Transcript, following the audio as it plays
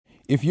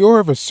If you're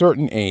of a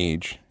certain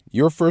age,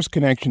 your first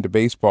connection to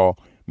baseball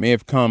may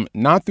have come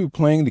not through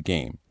playing the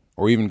game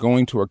or even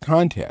going to a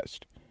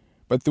contest,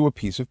 but through a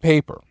piece of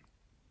paper.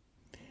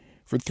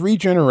 For 3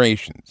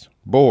 generations,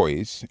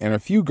 boys and a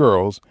few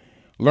girls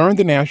learned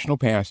the national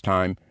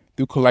pastime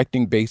through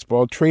collecting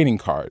baseball trading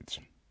cards.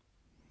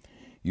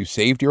 You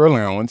saved your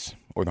allowance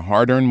or the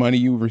hard-earned money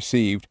you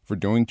received for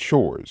doing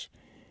chores,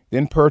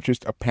 then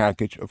purchased a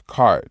package of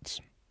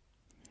cards.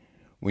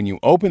 When you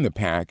opened the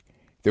pack,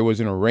 there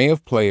was an array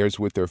of players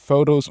with their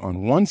photos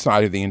on one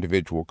side of the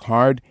individual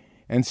card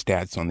and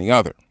stats on the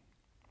other.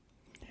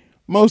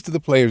 Most of the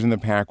players in the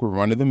pack were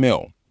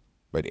run-of-the-mill,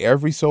 but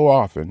every so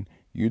often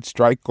you'd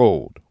strike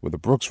gold with a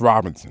Brooks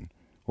Robinson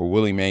or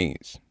Willie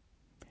Mays.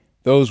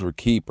 Those were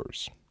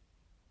keepers.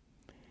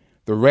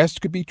 The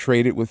rest could be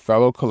traded with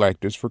fellow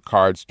collectors for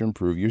cards to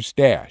improve your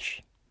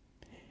stash.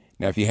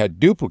 Now, if you had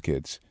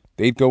duplicates,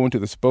 they'd go into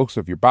the spokes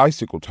of your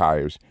bicycle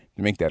tires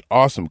to make that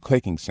awesome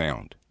clicking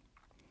sound.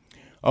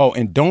 Oh,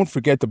 and don't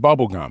forget the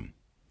bubble gum.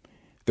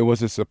 There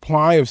was a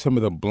supply of some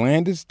of the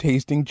blandest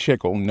tasting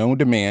chicle known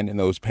to man in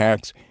those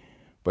packs,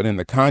 but in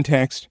the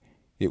context,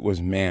 it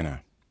was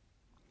manna.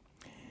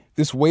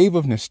 This wave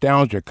of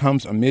nostalgia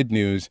comes amid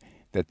news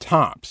that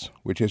Topps,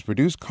 which has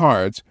produced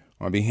cards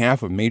on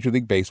behalf of Major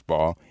League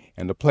Baseball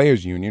and the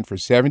Players Union for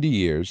 70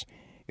 years,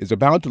 is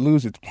about to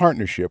lose its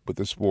partnership with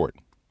the sport.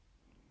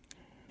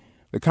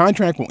 The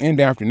contract will end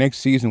after next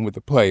season with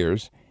the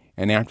Players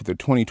and after the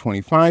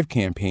 2025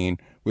 campaign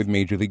with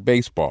Major League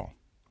Baseball.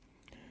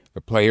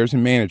 The players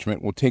and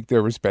management will take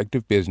their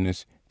respective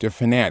business to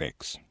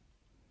Fanatics.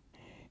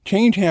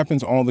 Change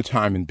happens all the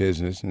time in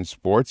business and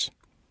sports.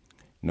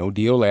 No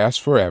deal lasts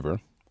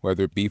forever,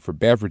 whether it be for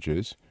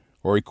beverages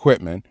or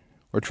equipment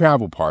or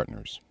travel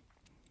partners.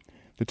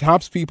 The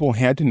Topps people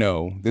had to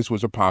know this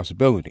was a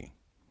possibility.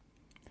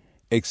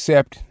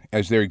 Except,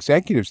 as their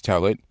executives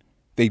tell it,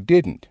 they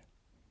didn't.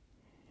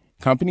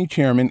 Company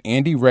chairman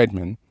Andy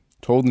Redman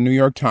told the New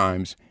York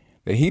Times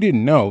that he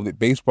didn't know that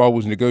baseball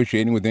was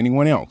negotiating with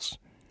anyone else,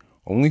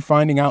 only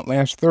finding out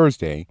last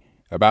Thursday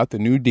about the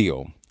new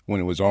deal when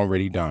it was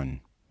already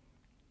done.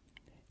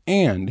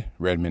 And,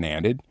 Redman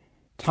added,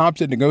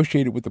 Topps had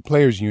negotiated with the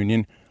Players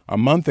Union a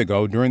month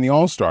ago during the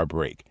All-Star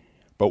break,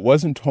 but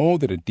wasn't told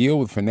that a deal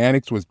with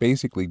Fanatics was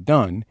basically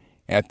done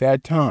at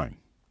that time.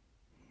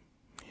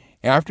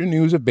 After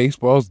news of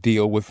baseball's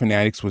deal with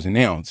Fanatics was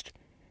announced,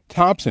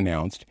 Topps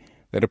announced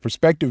that a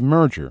prospective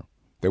merger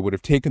that would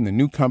have taken the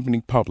new company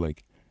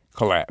public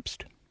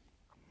collapsed.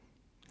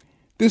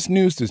 This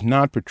news does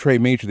not portray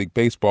Major League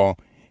Baseball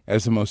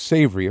as the most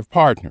savory of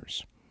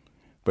partners,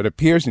 but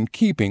appears in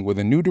keeping with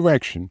a new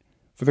direction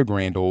for the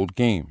grand old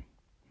game.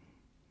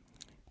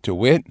 To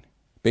wit,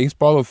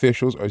 baseball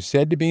officials are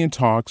said to be in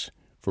talks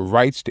for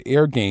rights to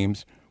air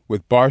games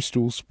with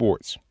Barstool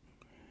Sports,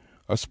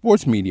 a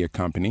sports media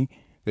company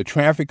that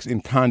traffics in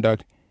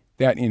conduct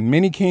that in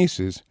many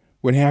cases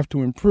would have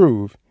to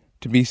improve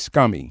to be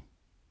scummy.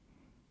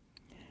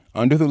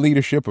 Under the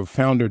leadership of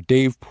founder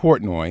Dave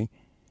Portnoy,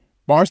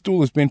 Barstool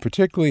has been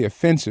particularly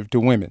offensive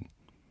to women,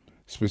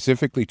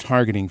 specifically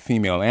targeting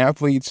female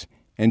athletes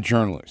and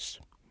journalists.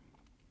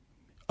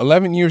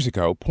 11 years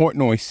ago,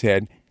 Portnoy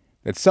said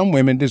that some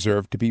women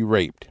deserve to be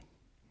raped.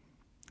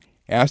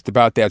 Asked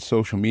about that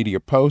social media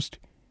post,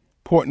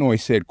 Portnoy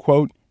said,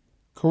 quote,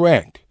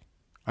 "Correct.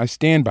 I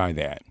stand by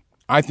that.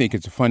 I think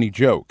it's a funny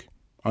joke,"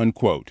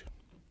 unquote.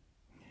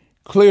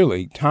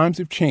 Clearly, times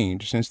have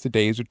changed since the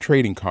days of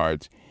trading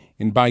cards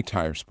in bike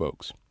tire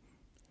spokes.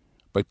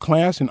 But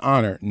class and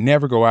honor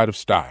never go out of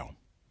style.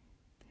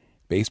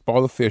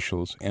 Baseball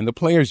officials and the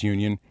Players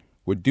Union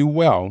would do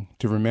well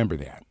to remember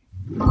that.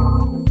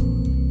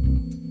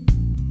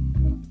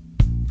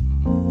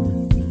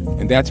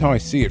 And that's how I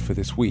see it for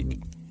this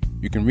week.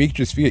 You can reach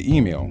us via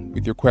email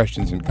with your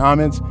questions and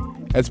comments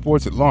at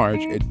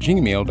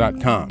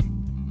sportsatlarge@gmail.com.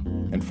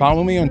 And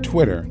follow me on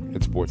Twitter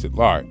at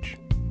sportsatlarge.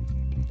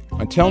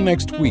 Until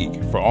next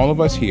week, for all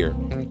of us here,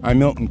 I'm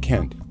Milton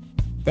Kent.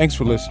 Thanks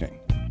for listening,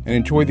 and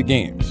enjoy the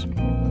games.